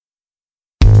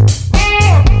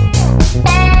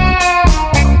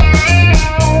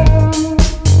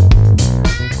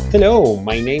Hello,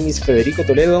 my name is Federico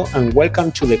Toledo and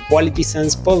welcome to the Quality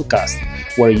Sense podcast,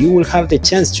 where you will have the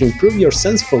chance to improve your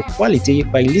sense for quality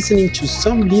by listening to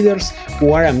some leaders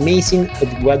who are amazing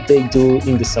at what they do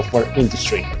in the software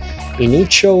industry. In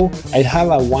each show, I'll have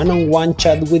a one-on-one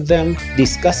chat with them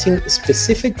discussing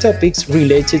specific topics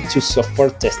related to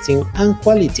software testing and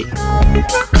quality.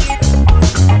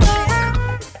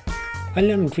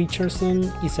 Alan Richardson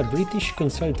is a British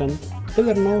consultant,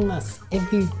 better known as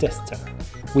Evil Tester,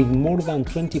 with more than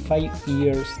 25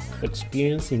 years of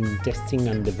experience in testing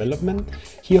and development.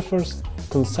 He offers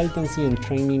consultancy and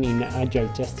training in agile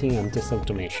testing and test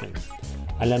automation.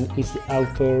 Alan is the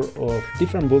author of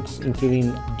different books,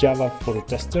 including Java for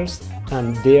Testers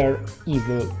and Dear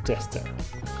Evil Tester.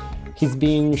 He's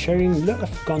been sharing a lot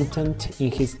of content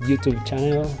in his YouTube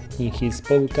channel, in his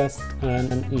podcast,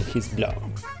 and in his blog.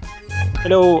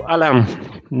 Hello,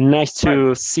 Alan. Nice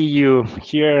to see you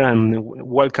here and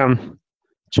welcome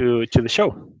to the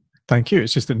show. Thank you.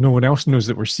 It's just that no one else knows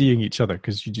that we're seeing each other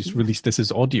because you just released this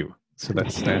as audio. So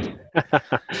that's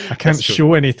I can't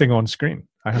show anything on screen.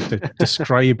 I have to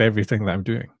describe everything that I'm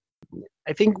doing.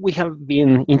 I think we have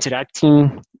been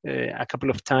interacting a couple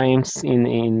of times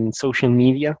in social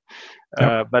media,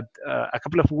 but a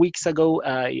couple of weeks ago,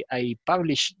 I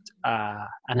published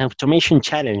an automation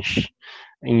challenge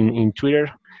in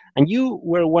Twitter, and you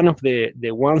were one of the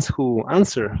ones who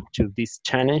answered to this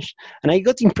challenge, and I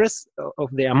got impressed of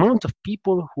the amount of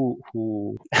people who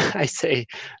who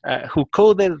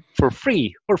coded for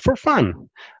free or for fun.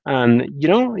 And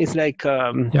it's like,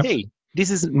 hey,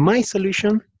 this is my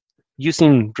solution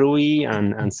using Ruby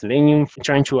and Selenium,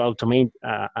 trying to automate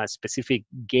a specific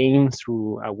game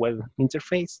through a web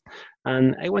interface,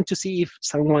 and I want to see if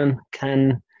someone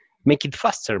can make it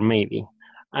faster, maybe.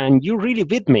 And you really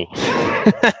beat me.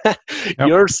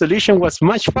 Your solution was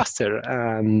much faster.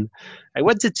 And I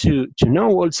wanted to know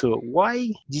also, why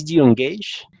did you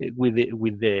engage with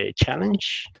the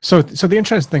challenge? So the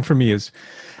interesting thing for me is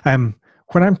when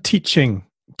I'm teaching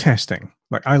testing,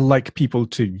 like I like people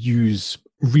to use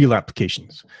real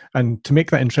applications. And to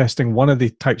make that interesting, one of the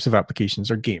types of applications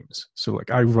are games. So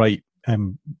like I write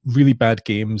really bad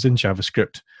games in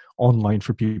JavaScript online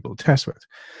for people to test with.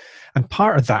 And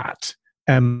part of that,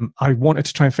 I wanted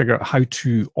to try and figure out how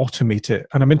to automate it.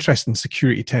 And I'm interested in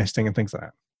security testing and things like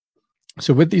that.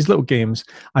 So with these little games,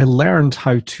 I learned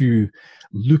how to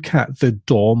look at the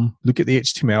DOM, look at the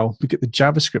HTML, look at the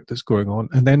JavaScript that's going on,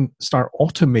 and then start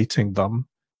automating them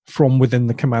from within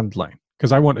the command line.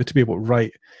 Because I wanted to be able to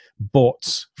write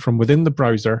bots from within the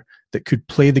browser that could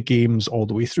play the games all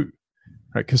the way through.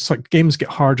 Right? Because like, games get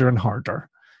harder and harder.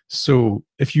 So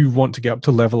if you want to get up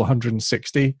to level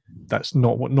 160, that's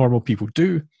not what normal people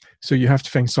do. So you have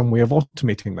to find some way of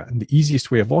automating that. And the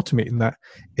easiest way of automating that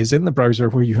is in the browser,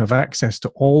 where you have access to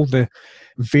all the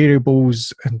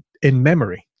variables in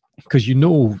memory. Because you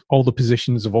know all the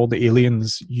positions of all the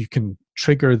aliens, you can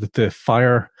trigger the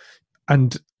fire,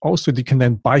 and also you can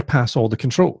then bypass all the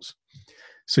controls.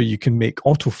 So you can make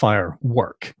auto fire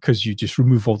work because you just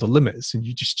remove all the limits and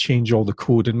you just change all the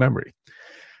code in memory.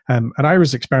 And I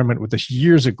was experimenting with this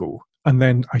years ago, and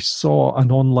then I saw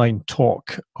an online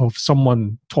talk of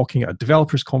someone talking at a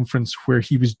developers conference where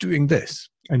he was doing this,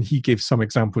 and he gave some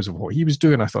examples of what he was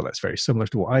doing. I thought that's very similar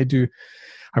to what I do.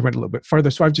 I went a little bit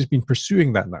further, so I've just been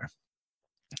pursuing that now.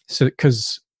 So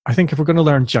because I think if we're going to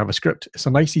learn JavaScript, it's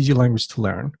a nice, easy language to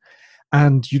learn,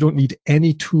 and you don't need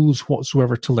any tools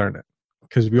whatsoever to learn it,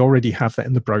 because we already have that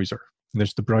in the browser, and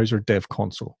there's the browser dev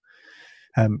console.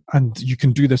 And you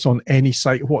can do this on any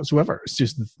site whatsoever. It's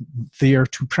just there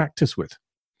to practice with.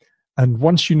 And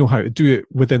once you know how to do it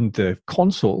within the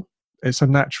console, it's a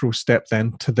natural step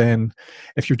then,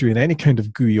 if you're doing any kind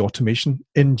of GUI automation,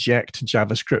 inject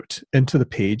JavaScript into the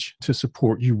page to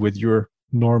support you with your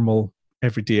normal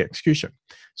everyday execution.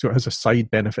 So it has a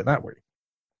side benefit that way.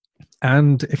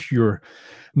 And if you're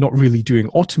not really doing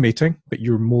automating, but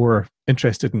you're more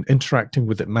interested in interacting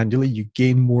with it manually, you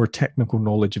gain more technical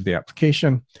knowledge of the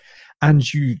application,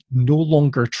 and you no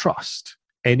longer trust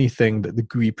anything that the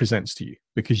GUI presents to you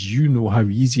because you know how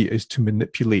easy it is to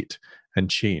manipulate and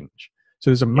change. So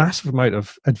there's a massive amount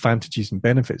of advantages and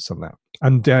benefits on that.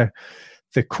 And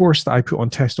the course that I put on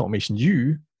Test Automation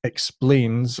U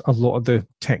explains a lot of the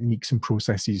techniques and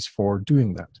processes for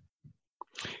doing that.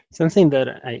 Something that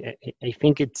I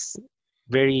think it's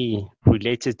very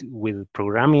related with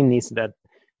programming is that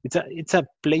it's a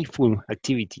playful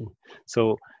activity.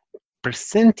 So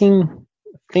presenting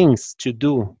things to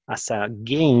do as a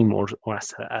game or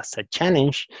as a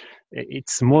challenge,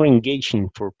 it's more engaging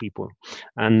for people.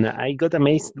 And I got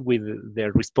amazed with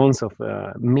the response of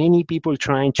many people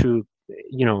trying to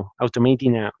automate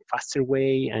in a faster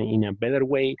way and in a better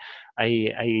way.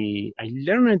 I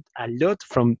learned a lot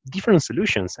from different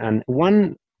solutions, and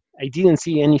one, I didn't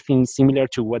see anything similar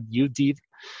to what you did.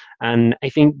 And I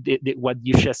think what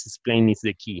you just explained is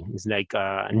the key. It's like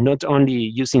not only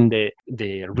using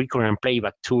the recurrent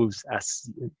playback tools as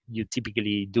you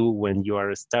typically do when you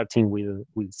are starting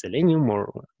with Selenium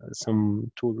or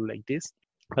some tool like this,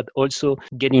 but also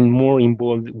getting more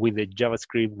involved with the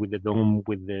JavaScript, with the DOM,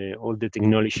 with all the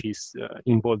technologies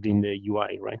involved in the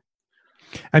UI, right?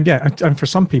 And yeah, and for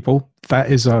some people,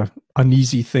 that is an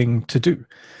easy thing to do.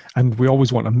 And we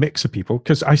always want a mix of people,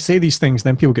 because I say these things,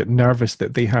 then people get nervous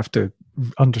that they have to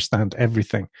understand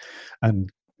everything.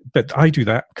 But I do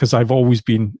that because I've always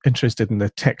been interested in the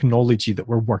technology that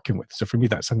we're working with. So for me,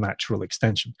 that's a natural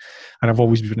extension. And I've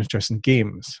always been interested in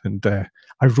games. And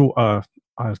I wrote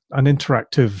an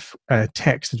interactive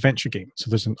text adventure game. So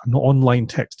there's an online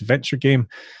text adventure game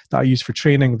that I use for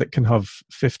training that can have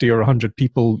 50 or 100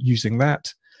 people using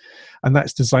that. And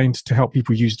that's designed to help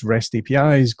people use REST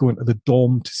APIs, go into the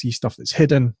DOM to see stuff that's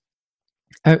hidden.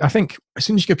 I think as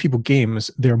soon as you give people games,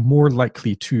 they're more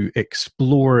likely to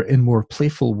explore in more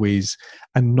playful ways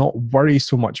and not worry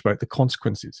so much about the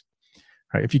consequences.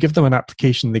 Right? If you give them an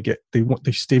application,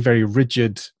 they stay very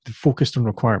rigid, they're focused on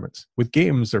requirements. With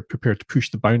games, they're prepared to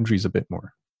push the boundaries a bit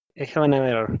more. I have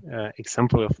another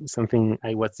example of something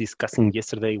I was discussing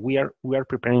yesterday. We are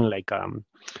preparing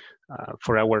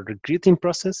for our recruiting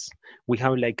process. We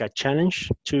have like a challenge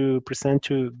to present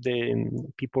to the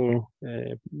people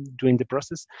doing the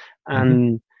process,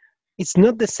 and it's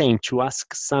not the same to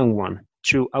ask someone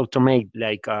to automate,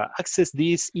 like access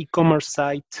this e-commerce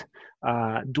site,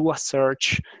 do a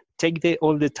search, take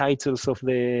all the titles of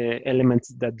the elements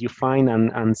that you find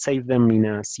and save them in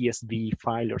a CSV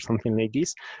file or something like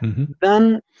this,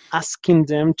 then asking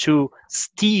them to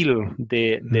steal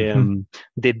the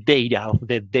data of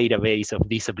the database of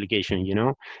this application.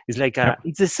 It's like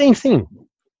it's the same thing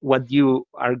what you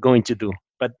are going to do,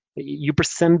 but you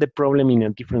present the problem in a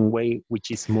different way,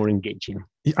 which is more engaging.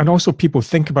 And also people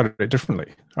think about it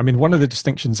differently. I mean, one of the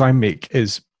distinctions I make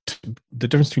is the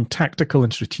difference between tactical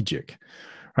and strategic.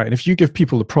 Right. And if you give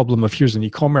people the problem of here's an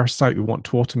e-commerce site, we want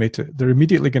to automate it, they're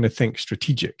immediately going to think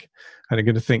strategic, and they're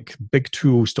going to think big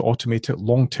tools to automate it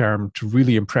long term to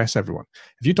really impress everyone.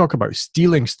 If you talk about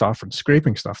stealing stuff and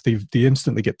scraping stuff, they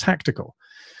instantly get tactical.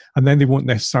 And then they won't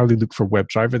necessarily look for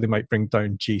WebDriver. They might bring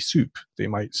down JSoup. They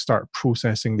might start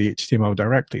processing the HTML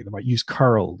directly. They might use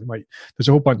curl. There's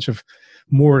a whole bunch of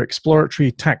more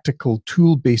exploratory, tactical,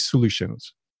 tool-based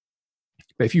solutions.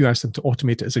 But if you ask them to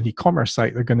automate it as an e-commerce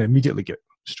site, they're going to immediately get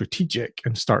strategic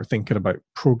and start thinking about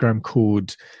program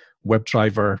code,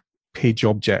 WebDriver, page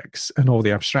objects, and all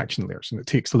the abstraction layers. And it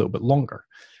takes a little bit longer.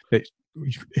 But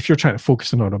if you're trying to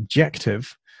focus on an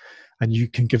objective and you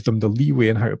can give them the leeway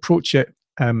in how to approach it,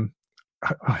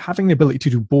 having the ability to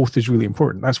do both is really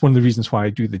important. That's one of the reasons why I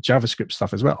do the JavaScript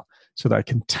stuff as well, so that I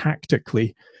can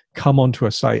tactically come onto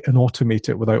a site and automate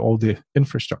it without all the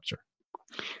infrastructure.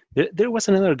 There was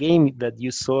another game that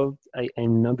you solved.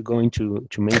 I'm not going to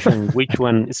mention which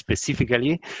one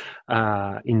specifically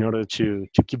in order to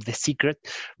keep the secret,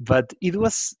 but it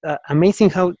was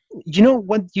amazing how,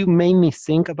 what you made me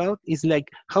think about is like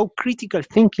how critical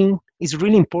thinking is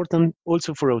really important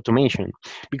also for automation.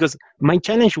 Because my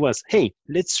challenge was, hey,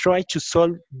 let's try to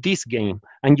solve this game.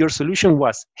 And your solution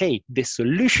was, hey, the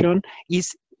solution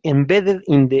is embedded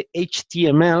in the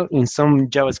HTML in some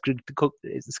JavaScript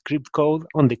script code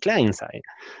on the client side.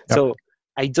 Yep. So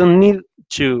I don't need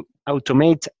to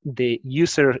automate the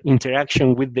user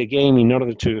interaction with the game in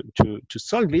order to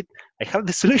solve it. I have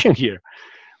the solution here.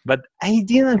 But I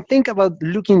didn't think about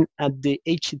looking at the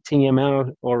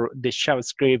HTML or the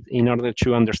JavaScript in order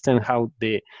to understand how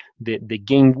the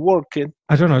game worked.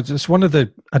 I don't know. It's one of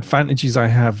the advantages I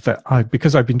have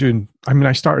because I've been doing,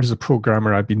 I started as a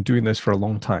programmer. I've been doing this for a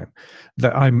long time,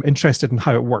 that I'm interested in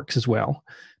how it works as well,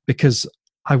 because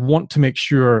I want to make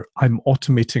sure I'm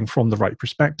automating from the right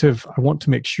perspective. I want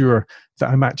to make sure that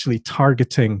I'm actually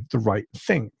targeting the right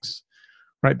things.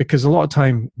 Right, because a lot of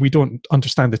time we don't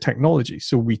understand the technology,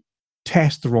 so we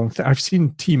test the wrong thing. I've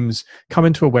seen teams come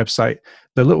into a website,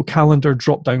 the little calendar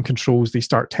drop-down controls, they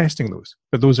start testing those,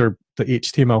 but those are the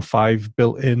HTML5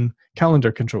 built-in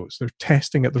calendar controls. They're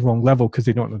testing at the wrong level because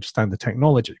they don't understand the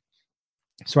technology.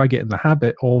 So I get in the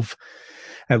habit of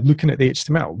looking at the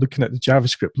HTML, looking at the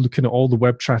JavaScript, looking at all the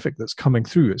web traffic that's coming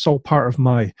through. It's all part of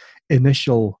my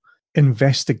initial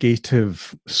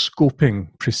investigative scoping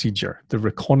procedure, the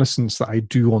reconnaissance that I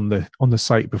do on the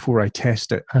site before I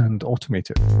test it and automate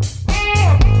it.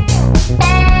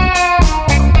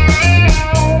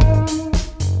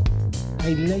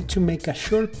 I'd like to make a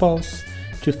short pause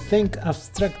to thank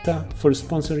Abstracta for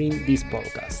sponsoring this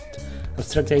podcast.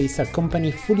 Abstracta is a company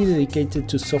fully dedicated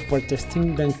to software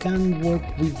testing that can work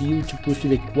with you to push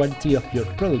the quality of your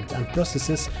product and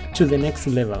processes to the next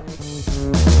level.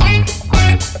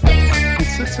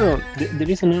 It's also, there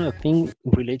is another thing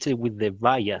related with the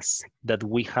bias that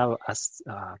we have as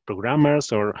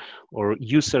programmers or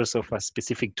users of a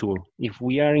specific tool. If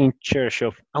we are in charge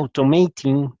of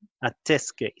automating a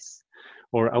test case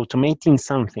or automating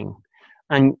something,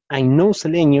 and I know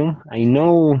Selenium, I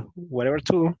know whatever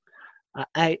tool,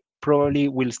 I probably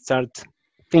will start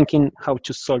thinking how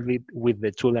to solve it with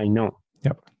the tool I know.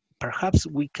 Yep. Perhaps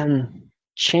we can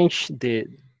change the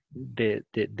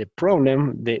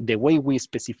problem, the way we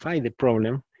specify the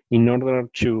problem, in order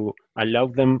to allow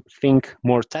them think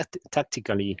more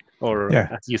tactically, or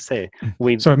as you say,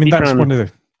 with so I mean that's one of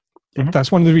the Mm-hmm.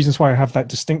 That's one of the reasons why I have that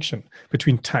distinction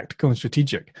between tactical and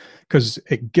strategic, because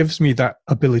it gives me that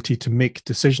ability to make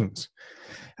decisions.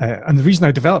 And the reason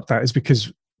I developed that is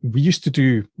because we used to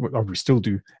do, or we still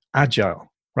do,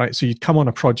 agile, right? So you'd come on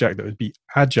a project that would be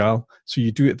agile, so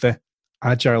you do it the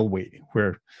agile way,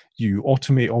 where you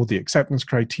automate all the acceptance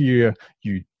criteria,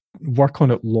 you work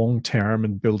on it long term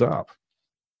and build it up.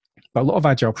 But a lot of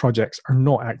agile projects are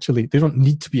not actually, they don't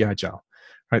need to be agile.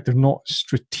 Right? They're not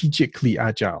strategically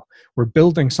agile. We're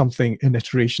building something in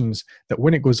iterations that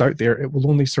when it goes out there, it will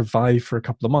only survive for a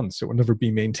couple of months. It will never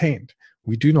be maintained.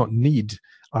 We do not need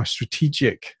a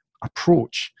strategic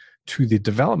approach to the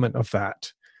development of that,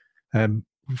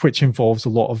 which involves a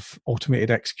lot of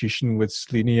automated execution with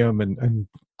Selenium and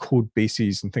code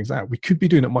bases and things like that. We could be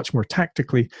doing it much more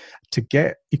tactically to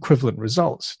get equivalent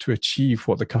results to achieve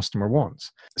what the customer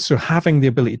wants. So having the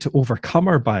ability to overcome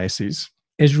our biases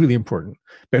is really important.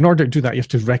 But in order to do that, you have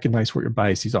to recognize what your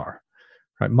biases are.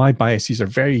 Right? My biases are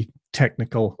very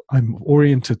technical. I'm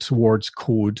oriented towards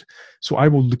code. So I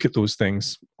will look at those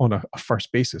things on a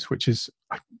first basis, which is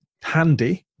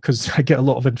handy because I get a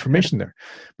lot of information there.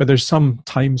 But there's some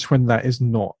times when that is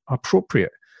not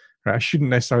appropriate. Right? I shouldn't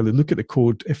necessarily look at the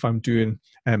code if I'm doing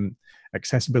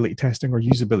accessibility testing or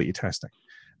usability testing.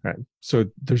 Right? So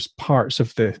there's parts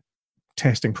of the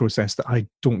testing process that I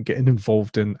don't get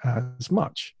involved in as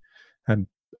much, and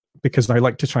because I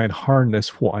like to try and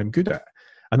harness what I'm good at.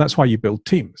 And that's why you build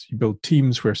teams. You build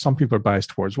teams where some people are biased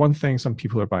towards one thing, some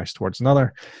people are biased towards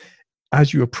another.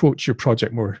 As you approach your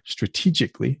project more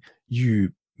strategically,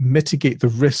 you mitigate the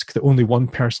risk that only one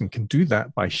person can do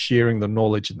that by sharing the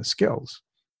knowledge and the skills.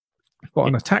 But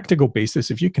on a tactical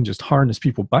basis, if you can just harness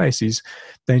people's biases,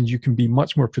 then you can be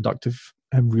much more productive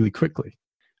and really quickly.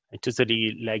 I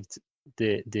totally liked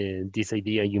this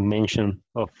idea you mentioned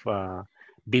of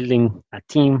building a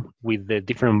team with the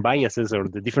different biases or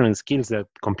the different skills that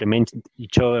complement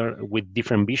each other with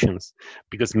different visions,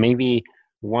 because maybe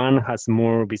one has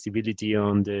more visibility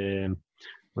on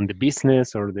the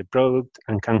business or the product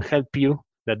and can help you,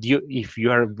 that you, if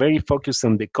you are very focused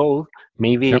on the code,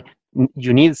 maybe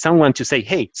you need someone to say,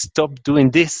 hey, stop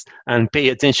doing this and pay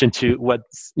attention to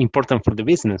what's important for the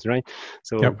business, right?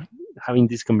 So having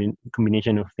this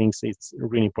combination of things, it's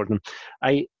really important.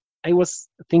 I was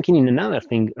thinking in another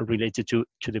thing related to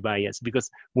the bias, because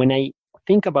when I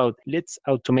think about let's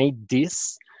automate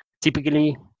this,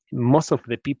 typically most of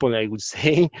the people, I would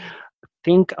say,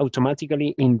 think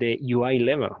automatically in the UI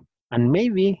level. And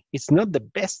maybe it's not the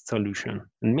best solution.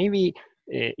 And maybe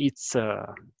it's,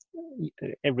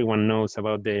 everyone knows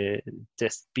about the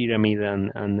test pyramid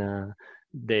and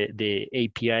the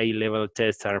API level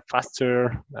tests are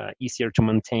faster, easier to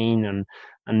maintain,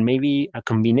 and maybe a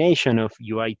combination of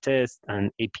UI tests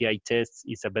and API tests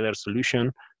is a better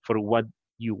solution for what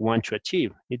you want to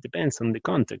achieve. It depends on the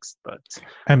context, but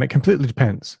it completely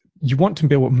depends. You want to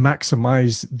be able to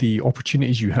maximize the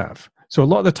opportunities you have. So a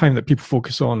lot of the time that people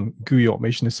focus on GUI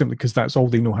automation is simply because that's all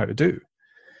they know how to do.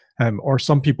 Or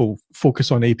some people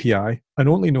focus on API and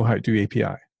only know how to do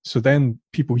API. So then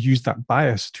people use that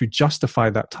bias to justify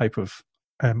that type of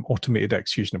automated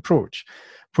execution approach.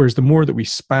 Whereas the more that we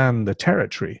span the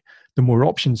territory, the more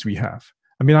options we have.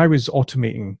 I mean, I was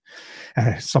automating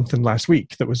something last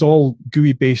week that was all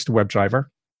GUI-based WebDriver.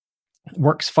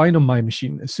 Works fine on my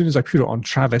machine. As soon as I put it on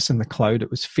Travis in the cloud, it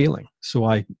was failing. So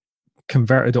I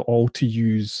converted it all to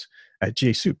use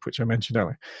JSoup, which I mentioned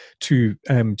earlier, to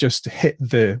just hit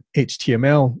the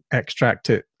HTML, extract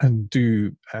it, and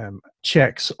do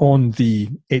checks on the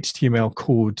HTML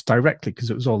code directly because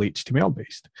it was all HTML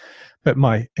based. But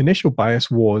my initial bias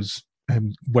was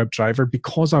WebDriver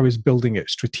because I was building it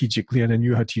strategically and I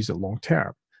knew how to use it long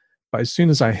term. But as soon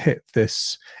as I hit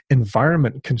this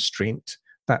environment constraint,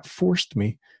 that forced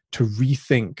me to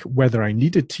rethink whether I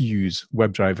needed to use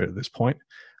WebDriver at this point.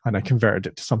 and I converted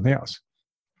it to something else.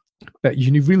 But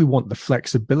you really want the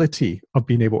flexibility of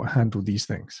being able to handle these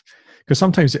things, because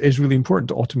sometimes it is really important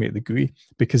to automate the GUI,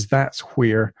 because that's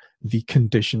where the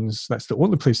conditions, that's the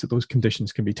only place that those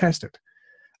conditions can be tested.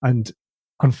 And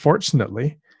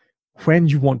unfortunately, when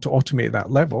you want to automate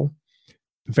that level,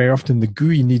 very often the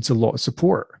GUI needs a lot of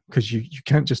support, because you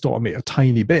can't just automate a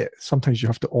tiny bit. Sometimes you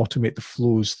have to automate the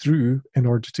flows through in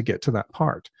order to get to that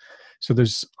part. So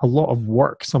there's a lot of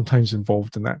work sometimes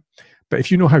involved in that. But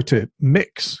if you know how to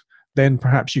mix, then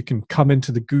perhaps you can come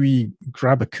into the GUI,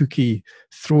 grab a cookie,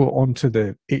 throw it onto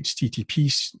the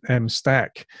HTTP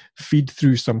stack, feed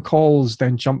through some calls,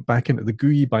 then jump back into the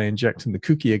GUI by injecting the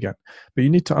cookie again. But you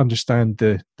need to understand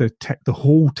the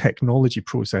whole technology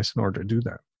process in order to do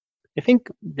that. I think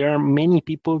there are many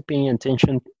people paying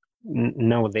attention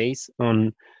nowadays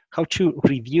on how to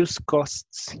reduce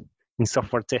costs in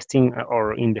software testing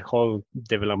or in the whole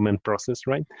development process,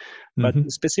 right? But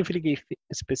specifically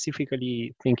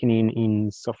thinking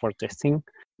in software testing,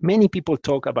 many people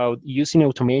talk about using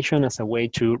automation as a way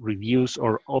to reduce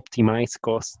or optimize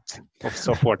costs of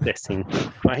software testing,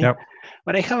 right? Yep.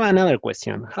 But I have another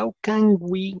question. How can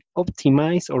we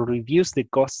optimize or reduce the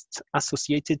costs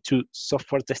associated to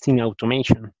software testing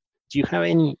automation? Do you have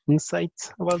any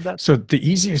insights about that? So the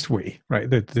easiest way, right,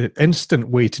 the instant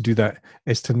way to do that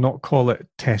is to not call it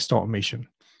test automation,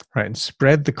 right, and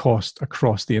spread the cost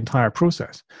across the entire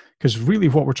process. Because really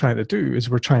what we're trying to do is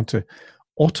we're trying to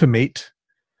automate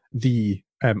the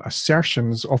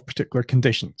assertions of particular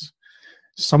conditions.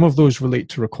 Some of those relate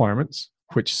to requirements,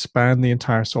 which span the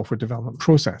entire software development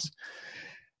process.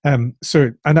 And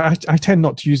I tend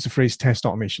not to use the phrase test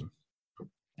automation,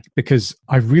 because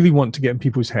I really want to get in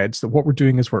people's heads that what we're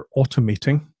doing is we're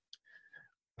automating,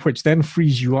 which then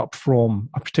frees you up from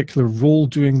a particular role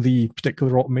doing the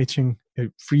particular automating.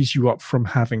 It frees you up from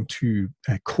having to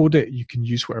code it. You can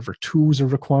use whatever tools are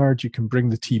required. You can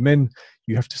bring the team in.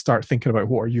 You have to start thinking about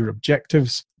what are your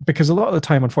objectives, because a lot of the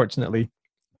time, unfortunately,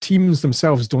 teams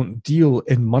themselves don't deal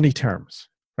in money terms,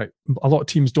 right? A lot of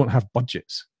teams don't have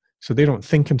budgets, so they don't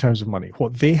think in terms of money.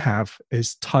 What they have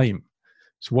is time.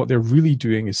 So what they're really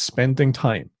doing is spending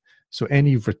time. So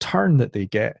any return that they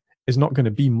get is not going to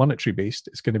be monetary based.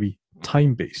 It's going to be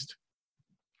time based.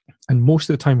 And most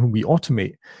of the time when we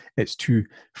automate, it's to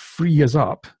free us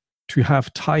up to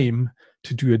have time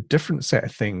to do a different set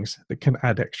of things that can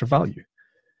add extra value.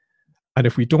 And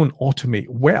if we don't automate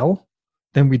well,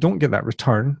 then we don't get that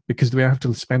return, because we have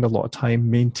to spend a lot of time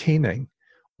maintaining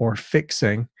or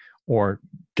fixing or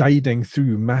guiding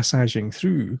through, massaging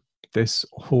through this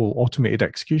whole automated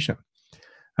execution.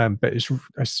 But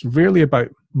it's rarely about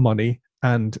money,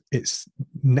 and it's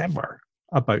never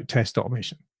about test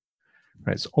automation.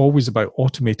 Right? It's always about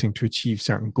automating to achieve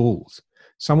certain goals.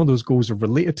 Some of those goals are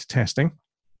related to testing,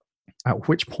 at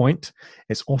which point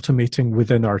it's automating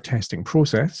within our testing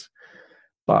process,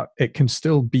 but it can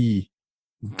still be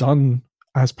done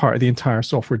as part of the entire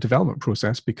software development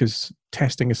process, because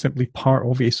testing is simply part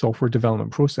of a software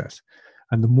development process.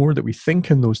 And the more that we think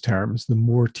in those terms, the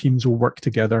more teams will work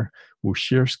together, will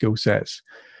share skill sets.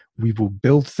 We will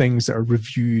build things that are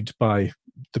reviewed by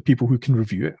the people who can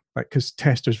review it, right? Because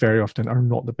testers very often are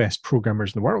not the best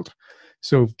programmers in the world.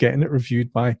 So getting it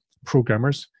reviewed by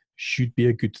programmers should be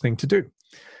a good thing to do.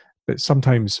 But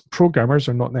sometimes programmers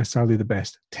are not necessarily the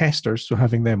best testers, so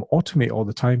having them automate all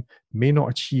the time may not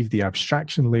achieve the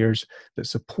abstraction layers that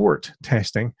support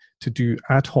testing to do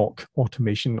ad hoc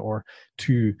automation or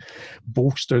to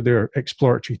bolster their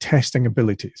exploratory testing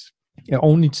abilities. It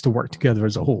all needs to work together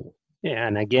as a whole. Yeah,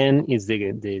 and again, it's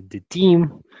the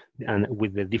team and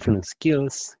with the different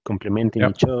skills complementing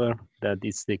each other that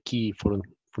is the key for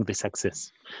the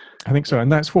success. I think so,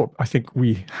 and that's what I think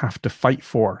we have to fight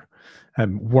for.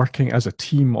 Working as a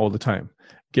team all the time,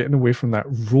 getting away from that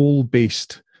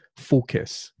role-based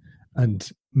focus and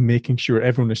making sure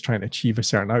everyone is trying to achieve a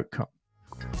certain outcome.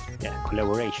 Yeah,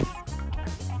 collaboration.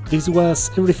 This was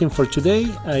everything for today.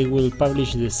 I will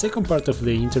publish the second part of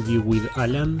the interview with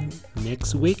Alan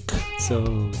next week, so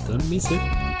don't miss it.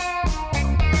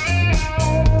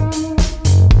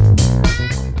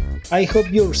 I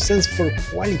hope your sense for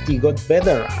quality got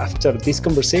better after this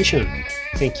conversation.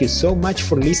 Thank you so much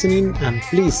for listening, and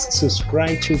please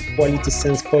subscribe to Quality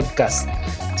Sense Podcast.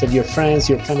 Tell your friends,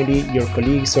 your family, your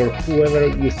colleagues, or whoever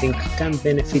you think can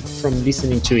benefit from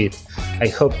listening to it. I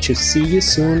hope to see you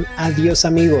soon. Adios,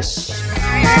 amigos.